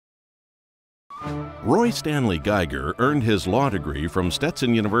Roy Stanley Geiger earned his law degree from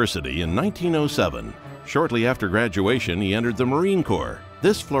Stetson University in 1907. Shortly after graduation, he entered the Marine Corps.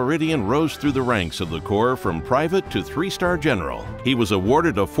 This Floridian rose through the ranks of the Corps from private to three-star general. He was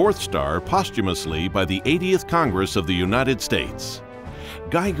awarded a 4th star posthumously by the 80th Congress of the United States.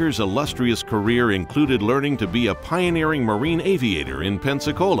 Geiger's illustrious career included learning to be a pioneering Marine aviator in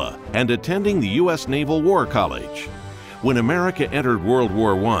Pensacola and attending the U.S. Naval War College. When America entered World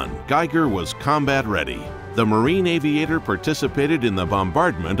War I, Geiger was combat ready. The Marine aviator participated in the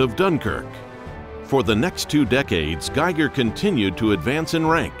bombardment of Dunkirk. For the next 2 decades, Geiger continued to advance in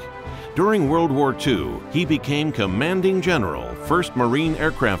rank. During World War II, he became Commanding General, 1st Marine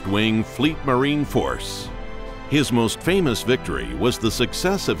Aircraft Wing, Fleet Marine Force. His most famous victory was the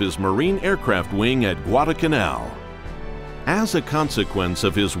success of his Marine Aircraft Wing at Guadalcanal. As a consequence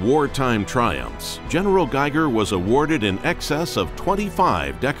of his wartime triumphs, General Geiger was awarded in excess of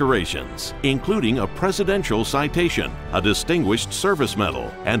 25 decorations, including a Presidential Citation, a Distinguished Service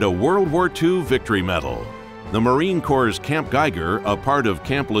Medal, and a World War II Victory Medal. The Marine Corps' Camp Geiger, a part of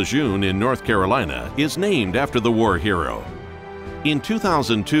Camp Lejeune in North Carolina, is named after the war hero. In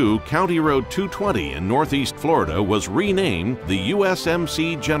 2002, County Road 220 in Northeast Florida was renamed the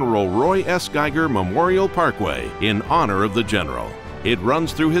USMC General Roy S. Geiger Memorial Parkway in honor of the general. It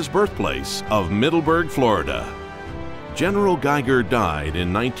runs through his birthplace of Middleburg, Florida. General Geiger died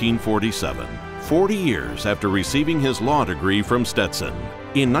in 1947, 40 years after receiving his law degree from Stetson.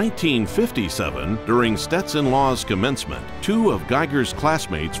 In 1957, during Stetson Law's commencement, 2 of Geiger's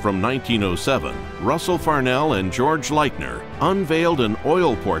classmates from 1907, Russell Farnell and George Leitner, unveiled an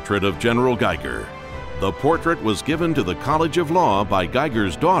oil portrait of General Geiger. The portrait was given to the College of Law by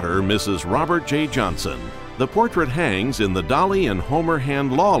Geiger's daughter, Mrs. Robert J. Johnson. The portrait hangs in the Dolly and Homer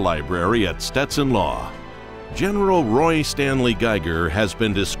Hand Law Library at Stetson Law. General Roy Stanley Geiger has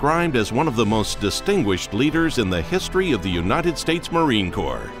been described as one of the most distinguished leaders in the history of the United States Marine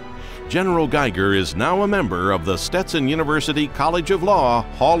Corps. General Geiger is now a member of the Stetson University College of Law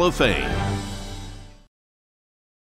Hall of Fame.